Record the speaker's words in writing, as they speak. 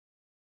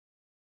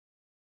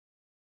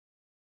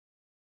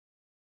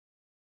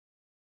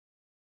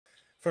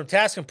From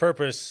Task and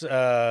Purpose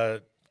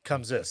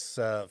comes this.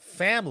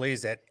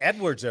 Families at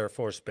Edwards Air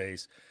Force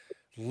Base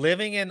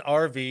living in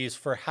RVs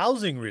for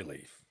housing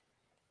relief.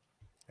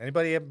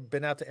 Anybody ever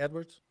been out to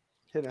Edwards?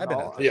 Hitting I've been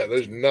all out there. Yeah,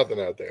 there's nothing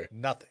out there.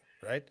 Nothing,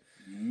 right?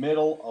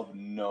 Middle of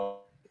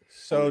no.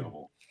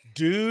 So,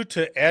 due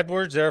to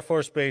Edwards Air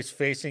Force Base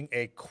facing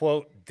a,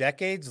 quote,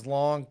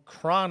 decades-long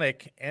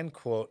chronic, end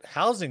quote,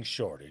 housing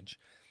shortage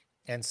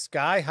and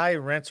sky-high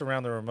rents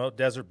around the remote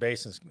desert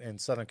base in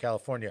Southern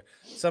California,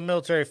 some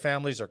military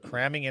families are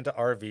cramming into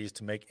RVs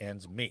to make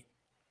ends meet.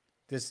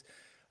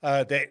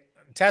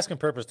 Task and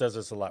Purpose does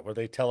this a lot, where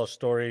they tell a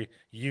story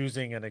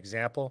using an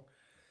example.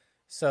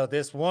 So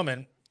this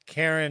woman,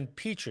 Karen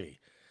Petrie,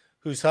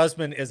 whose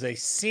husband is a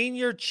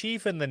senior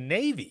chief in the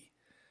Navy,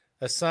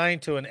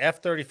 assigned to an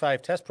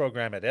F-35 test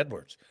program at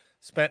Edwards,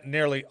 spent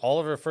nearly all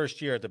of her first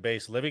year at the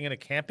base living in a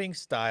camping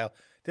style.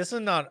 This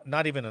is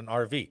not even an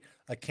RV,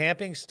 a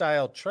camping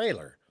style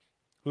trailer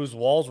whose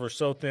walls were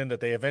so thin that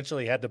they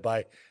eventually had to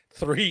buy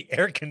 3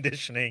 air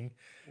conditioners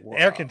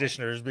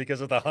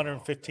because of the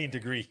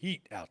 115-degree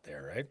heat out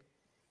there, right?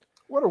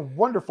 What a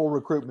wonderful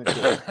recruitment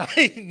tool.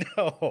 I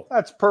know.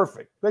 That's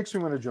perfect. Makes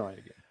me want to join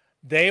again.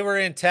 They were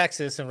in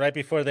Texas, and right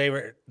before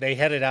they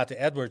headed out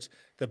to Edwards,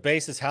 the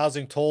base's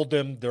housing told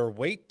them their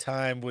wait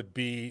time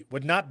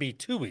would not be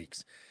 2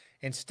 weeks.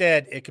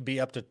 Instead, it could be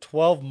up to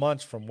 12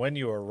 months from when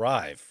you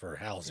arrive for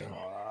housing.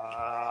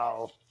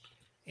 Wow.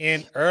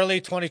 In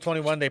early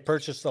 2021, they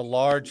purchased a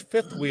large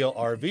fifth-wheel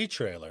RV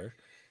trailer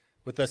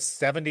with a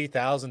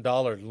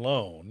 $70,000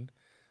 loan.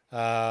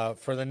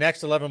 For the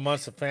next 11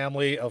 months, a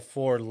family of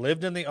 4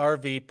 lived in the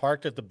RV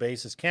parked at the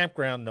base's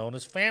campground known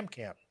as Fam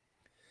Camp,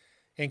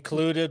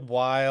 including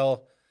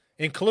while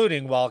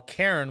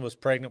Karen was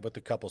pregnant with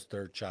the couple's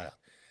 3rd child.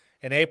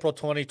 In April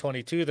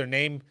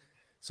 2022,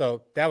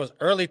 so that was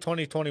early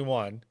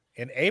 2021.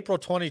 In April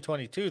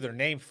 2022, their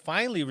name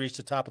finally reached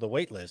the top of the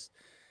wait list,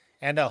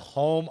 and a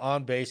home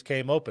on base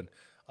came open.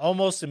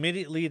 Almost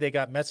immediately, they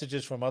got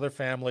messages from other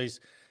families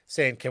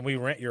saying, "Can we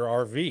rent your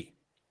RV?"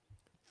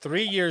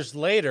 3 years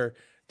later,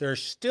 they're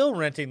still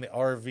renting the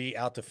RV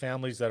out to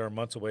families that are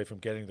months away from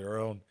getting their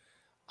own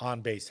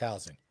on-base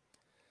housing.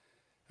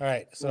 All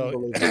right,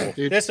 so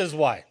this is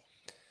why.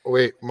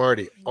 Wait,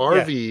 Marty,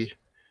 RV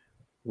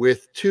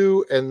with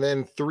 2 and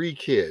then 3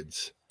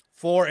 kids.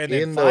 4 and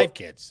then 5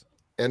 kids.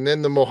 And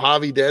then the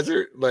Mojave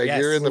Desert? Like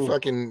Yes. you're in the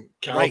fucking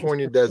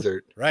California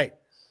desert. Right.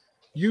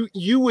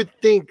 You would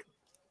think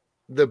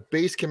the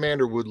base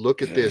commander would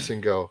look at this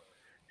and go,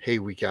 hey,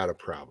 we got a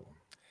problem.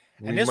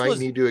 We might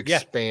need to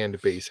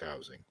expand base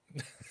housing.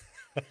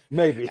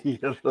 Maybe.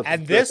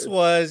 And this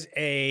was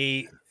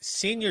a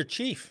senior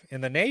chief in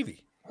the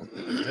Navy.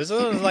 This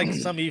was like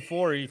some E4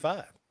 or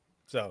E5.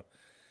 So,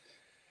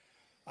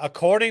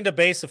 according to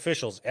base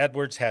officials,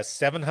 Edwards has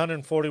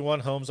 741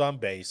 homes on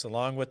base,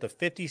 along with the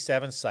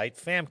 57-site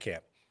Fam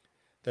Camp.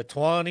 The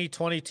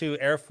 2022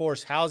 Air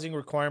Force Housing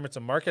Requirements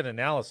and Market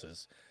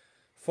Analysis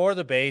for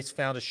the base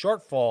found a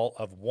shortfall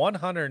of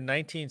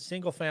 119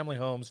 single-family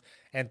homes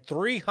and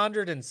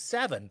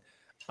 307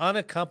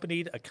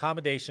 unaccompanied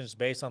accommodations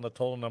based on the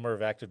total number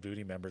of active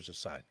duty members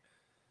assigned.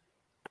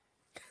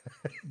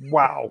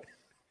 Wow.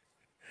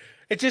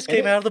 It just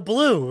came out of the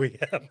blue.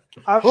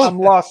 I'm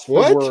lost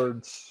for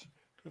words.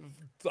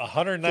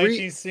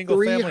 119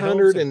 single-family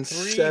homes and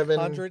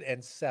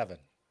 307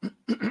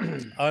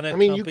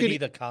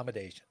 unaccompanied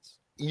accommodations.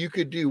 You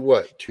could do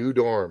what? 2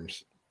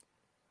 dorms.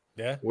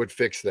 Yeah. Would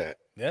fix that.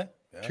 Yeah.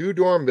 2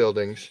 dorm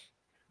buildings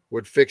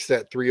would fix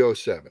that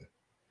 307.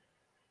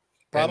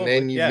 Probably. And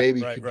then you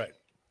maybe could...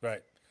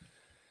 Right.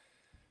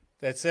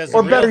 That says,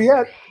 or better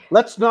yet,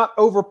 let's not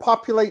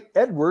overpopulate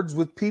Edwards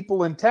with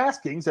people in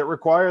taskings that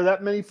require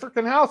that many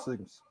freaking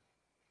housings.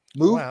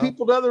 Move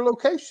people to other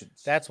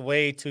locations. That's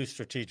way too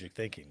strategic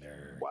thinking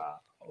there. Wow.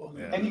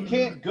 Yeah. And you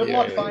can't. Good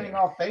luck finding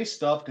off base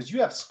stuff because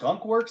you have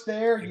skunk works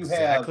there. You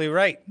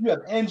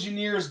have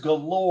engineers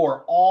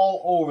galore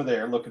all over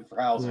there looking for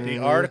housing. The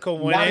article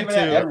went not into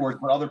even at Edwards,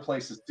 but other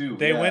places too.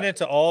 They went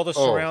into all the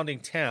surrounding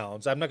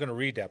towns. I'm not going to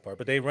read that part,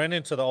 but they went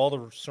into all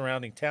the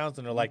surrounding towns,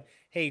 and they're like,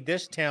 "Hey,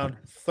 this town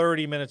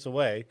 30 minutes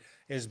away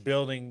is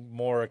building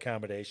more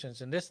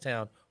accommodations, and this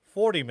town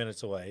 40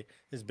 minutes away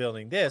is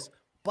building this."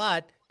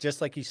 But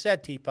just like you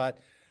said, Teapot,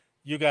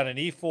 you got an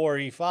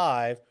E4,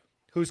 E5.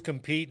 Who's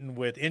competing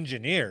with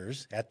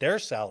engineers at their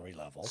salary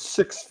level?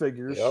 6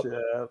 figures.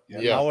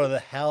 Yeah. How the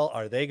hell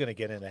are they going to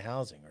get into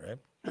housing, right?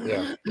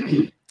 Yeah.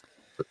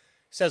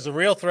 Says the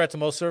real threat to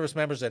most service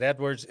members at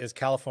Edwards is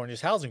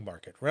California's housing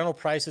market. Rental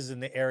prices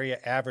in the area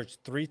average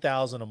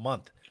 $3,000 a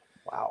month.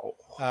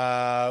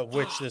 Wow.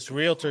 Which this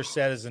realtor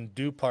said is in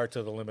due part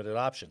to the limited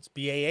options.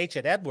 BAH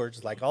at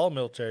Edwards, like all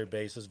military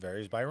bases,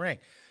 varies by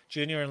rank.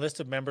 Junior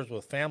enlisted members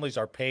with families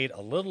are paid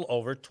a little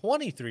over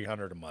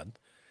 $2,300 a month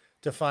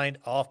to find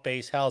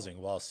off-base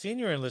housing, while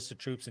senior enlisted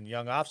troops and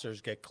young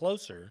officers get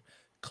closer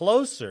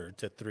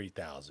to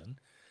 $3,000.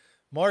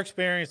 More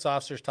experienced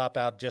officers top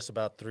out just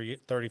about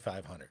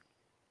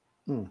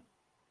 $3,500.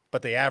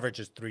 But the average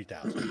is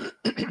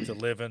 $3,000 to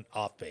live in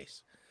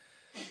off-base.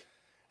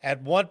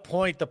 At one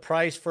point, the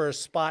price for a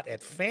spot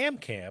at Fam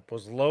Camp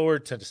was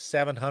lowered to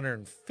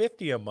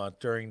 $750 a month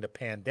during the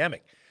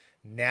pandemic.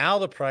 Now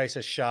the price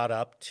has shot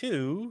up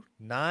to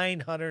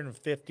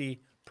 $950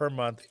 per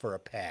month for a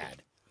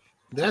pad.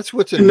 That's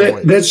what's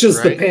annoying. That's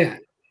just the pad.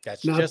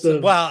 That's just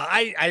well,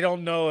 I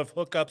don't know if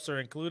hookups are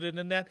included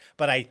in that,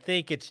 but I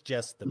think it's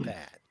just the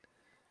pad.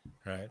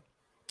 Right?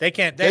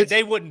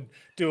 They wouldn't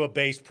do a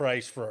base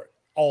price for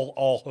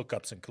all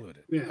hookups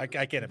included. Yeah. I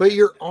can't imagine. But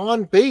you're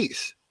on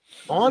base.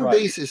 On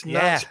base is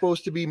not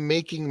supposed to be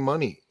making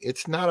money.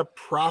 It's not a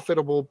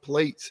profitable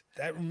place.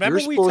 You're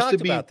supposed to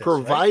be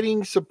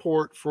providing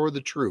support for the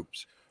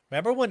troops.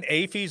 Remember when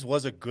AAFES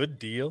was a good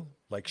deal?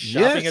 Like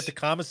shopping at the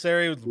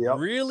commissary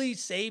really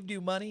saved you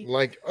money?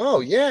 Like,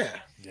 oh yeah.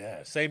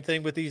 Yeah. Same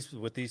thing with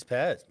these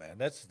pads, man.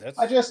 That's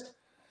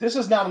this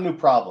is not a new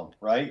problem,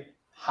 right?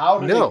 How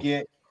did it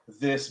get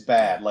this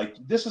bad? Like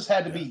this has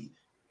had to be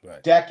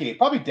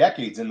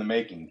decades in the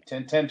making,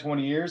 10,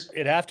 20 years.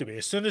 It'd have to be.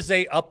 As soon as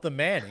they up the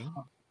manning,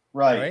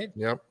 right?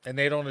 Yep. And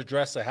they don't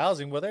address the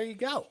housing, well, there you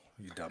go,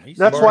 you dummies.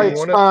 That's why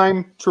it's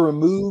time to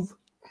remove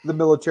the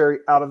military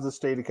out of the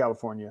state of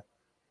California.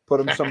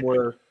 Put them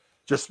somewhere.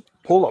 Just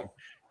pull them.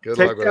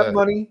 Take that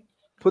money,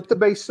 put the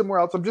base somewhere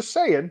else. I'm just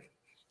saying.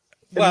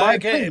 Well,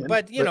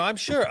 but I'm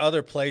sure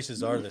other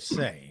places are the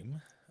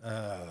same.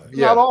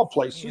 Not all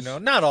places.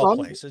 Not all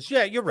places.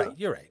 Yeah, you're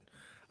right.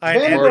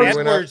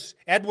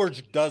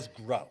 Edwards does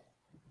grow.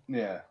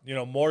 Yeah.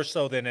 More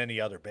so than any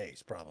other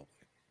base, probably.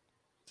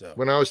 So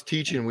when I was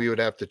teaching, we would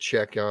have to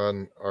check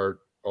on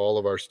all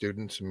of our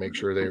students and make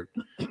sure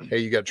hey,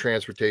 you got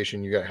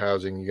transportation, you got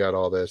housing, you got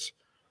all this.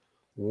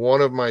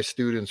 One of my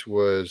students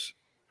was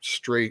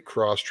straight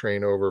cross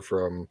train over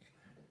from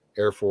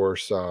Air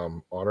Force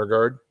Honor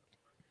Guard,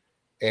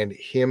 and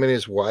him and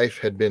his wife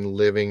had been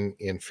living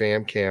in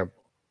Fam Camp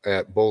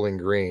at Bowling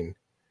Green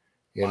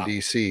in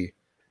DC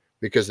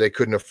because they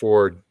couldn't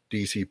afford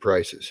DC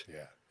prices.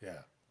 Yeah.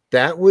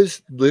 That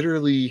was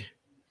literally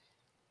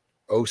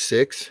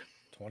 2006.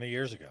 20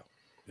 years ago.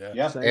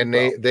 Yeah. And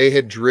they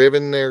had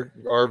driven their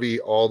RV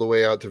all the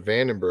way out to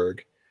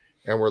Vandenberg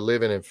and were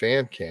living in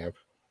Fam Camp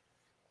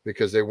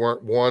because they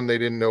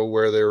didn't know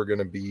where they were going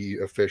to be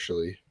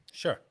officially.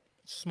 Sure.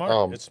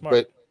 Smart. It's smart.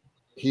 But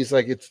he's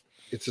like,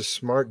 it's a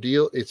smart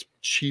deal. It's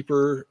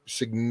cheaper,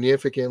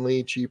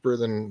 significantly cheaper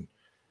than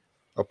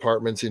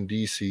apartments in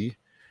DC.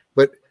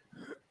 But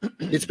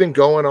it's been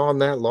going on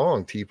that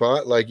long,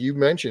 Teapot. Like you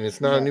mentioned, it's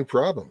not a new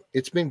problem.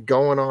 It's been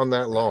going on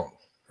that long.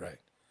 Right.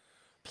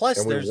 Plus,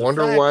 and we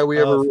wonder why we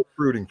have a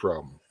recruiting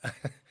problem.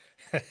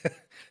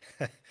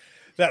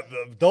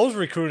 Those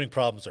recruiting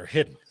problems are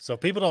hidden, so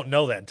people don't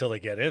know that until they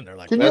get in. They're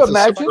like, "Can you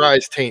imagine?" A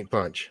surprise taint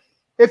punch.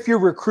 If your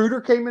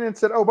recruiter came in and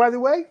said, "Oh, by the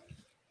way,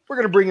 we're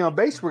going to bring you on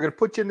base. We're going to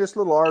put you in this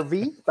little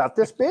RV about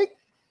this big.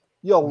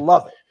 You'll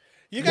love it."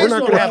 We're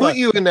not going to put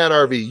you in that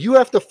RV. You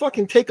have to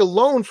fucking take a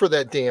loan for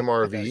that damn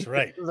RV. That's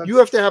right. You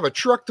have to have a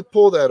truck to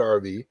pull that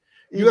RV.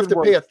 You have to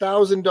pay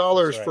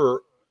 $1,000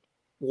 for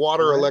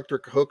water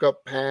electric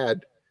hookup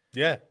pad.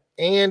 Yeah.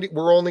 And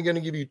we're only going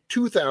to give you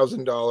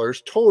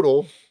 $2,000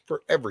 total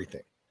for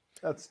everything.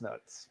 That's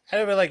nuts.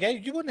 And I'd be like,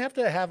 hey, you wouldn't have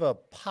to have a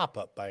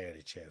pop-up by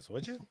any chance,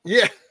 would you?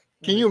 Yeah.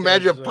 Can you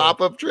imagine a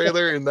pop-up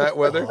trailer in that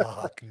weather?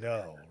 Fuck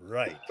no.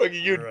 Right.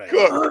 Fucking you'd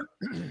cook.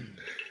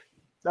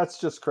 That's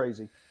just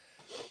crazy.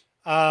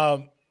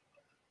 Then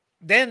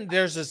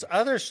there's this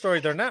other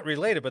story. They're not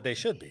related, but they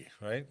should be,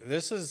 right?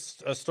 This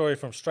is a story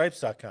from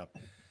stripes.com.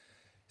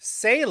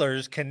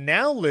 Sailors can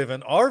now live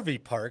in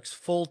RV parks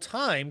full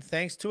time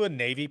thanks to a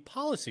Navy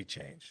policy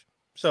change.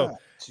 So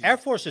Air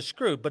Force is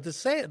screwed, but the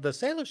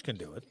sailors can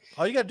do it.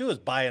 All you got to do is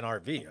buy an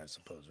RV, I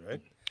suppose,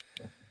 right?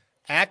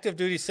 Active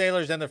duty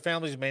sailors and their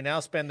families may now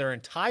spend their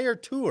entire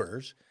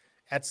tours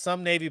at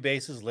some Navy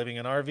bases living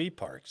in RV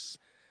parks.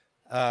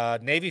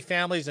 Navy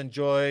families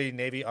enjoy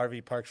Navy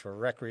RV parks for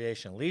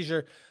recreation and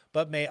leisure,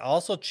 but may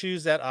also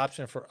choose that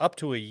option for up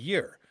to a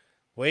year,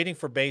 waiting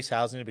for base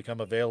housing to become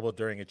available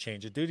during a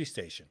change of duty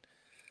station.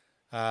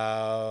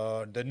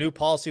 The new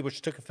policy,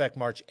 which took effect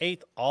March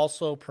 8th,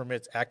 also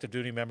permits active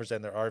duty members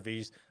and their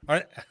RVs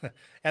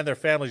and their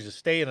families to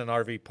stay in an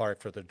RV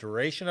park for the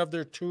duration of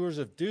their tours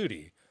of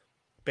duty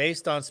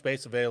based on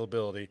space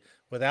availability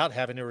without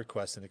having to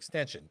request an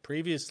extension.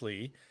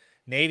 Previously,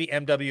 Navy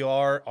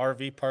MWR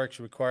RV parks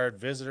required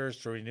visitors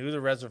to renew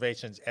the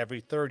reservations every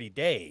 30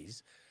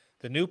 days.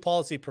 The new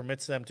policy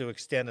permits them to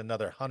extend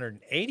another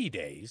 180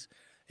 days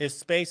if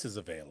space is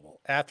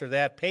available. After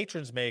that,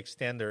 patrons may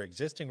extend their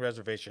existing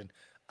reservation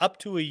up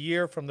to a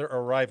year from their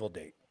arrival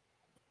date.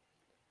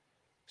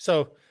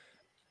 So,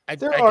 I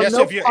guess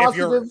if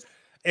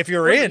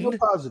you're in,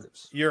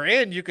 you're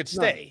in, you could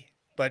stay.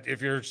 But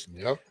if you're,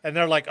 and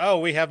they're like, oh,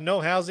 we have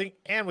no housing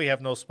and we have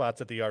no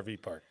spots at the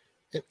RV park.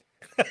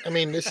 I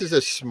mean, this is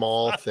a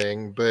small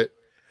thing, but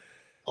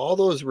all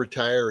those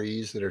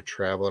retirees that are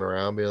traveling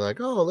around being like,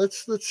 oh,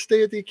 let's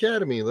stay at the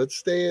academy. Let's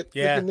stay at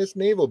this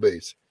naval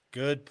base.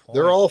 Good point.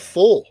 They're all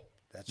full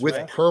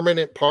with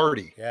permanent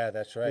party. Yeah,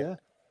 that's right. Yeah.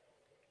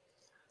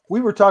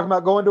 We were talking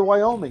about going to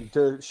Wyoming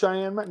to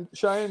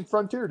Cheyenne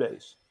Frontier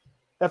Days.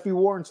 F.E.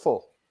 Warren's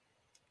full.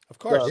 Of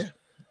course.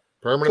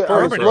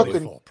 Permanently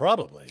full,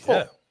 probably. Full.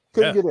 Yeah.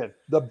 Couldn't get in.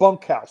 The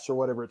bunkhouse or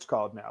whatever it's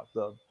called now.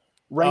 The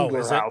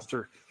Wrangler house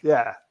or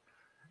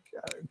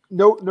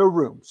no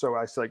room. So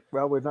I was like,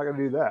 well, we're not going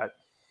to do that.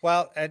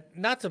 Well, and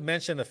not to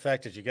mention the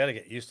fact that you got to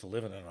get used to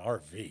living in an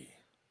RV.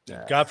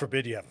 Yeah. God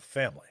forbid you have a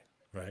family,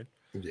 right?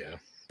 Yeah.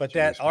 But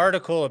that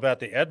article about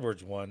the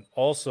Edwards one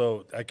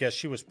also, I guess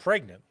she was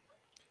pregnant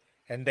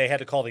and they had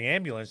to call the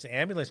ambulance. The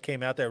ambulance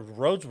came out there.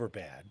 Roads were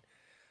bad.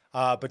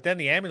 But then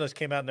the ambulance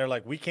came out and they're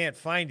like, we can't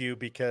find you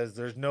because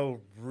there's no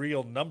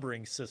real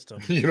numbering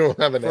system. You don't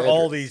have an for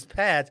all these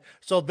pads.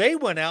 So they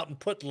went out and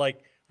put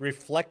like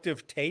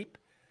reflective tape.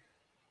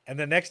 And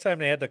the next time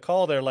they had to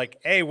call, they're like,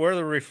 hey, we're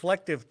the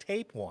reflective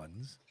tape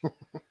ones.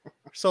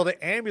 So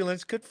the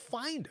ambulance could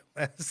find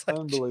them. It's like,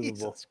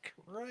 unbelievable. Jesus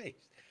Christ.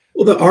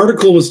 Well, the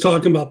article was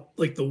talking about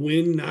like the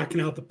wind knocking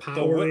out the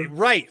power.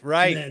 Right.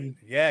 Then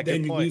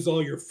you lose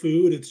all your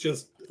food. It's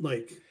just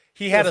like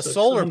he had a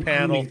solar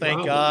panel,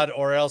 thank God,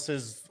 or else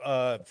his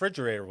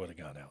refrigerator would have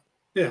gone out.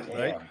 Yeah,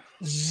 right.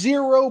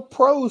 Zero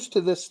pros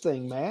to this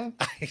thing, man.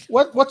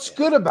 What's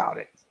good about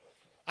it?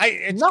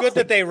 It's Nothing. Good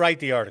that they write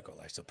the article,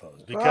 I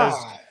suppose, because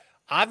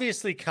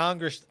obviously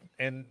Congress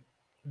and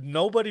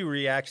nobody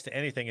reacts to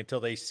anything until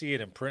they see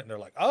it in print and they're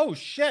like, oh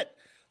shit,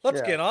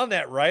 let's get on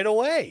that right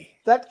away.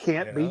 That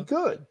can't be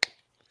good.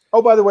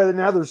 Oh, by the way,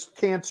 now there's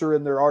cancer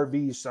in their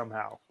RVs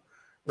somehow,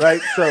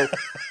 right? So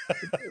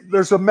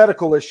there's a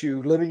medical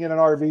issue living in an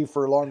RV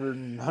for longer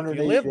than 180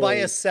 days. You live by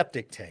a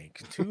septic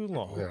tank too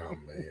long. Oh,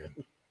 man.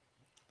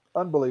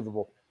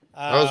 Unbelievable.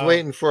 I was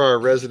waiting for our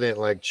resident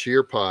like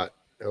cheer pot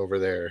over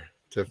there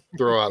to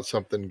throw out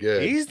something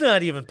good. He's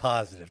not even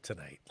positive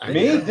tonight.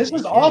 This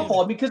is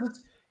awful because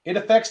it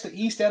affects the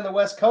East and the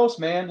West Coast,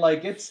 man.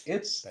 Like it's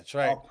that's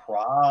right. A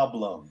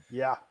problem.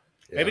 Yeah.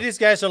 Maybe these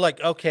guys are like,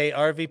 okay,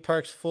 RV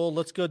park's full.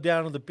 Let's go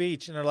down to the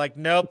beach. And they're like,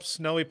 nope,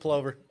 snowy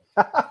plover.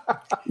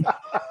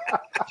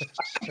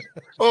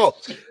 Oh,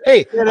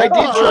 hey, I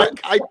did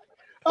try.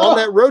 On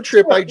that road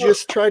trip, I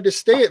just tried to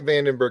stay at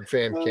Vandenberg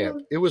Fan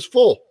Camp. It was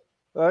full.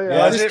 Oh,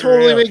 yeah. This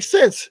totally makes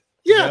sense.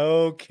 Yeah.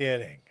 No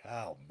kidding.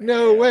 Oh, man.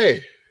 No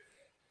way.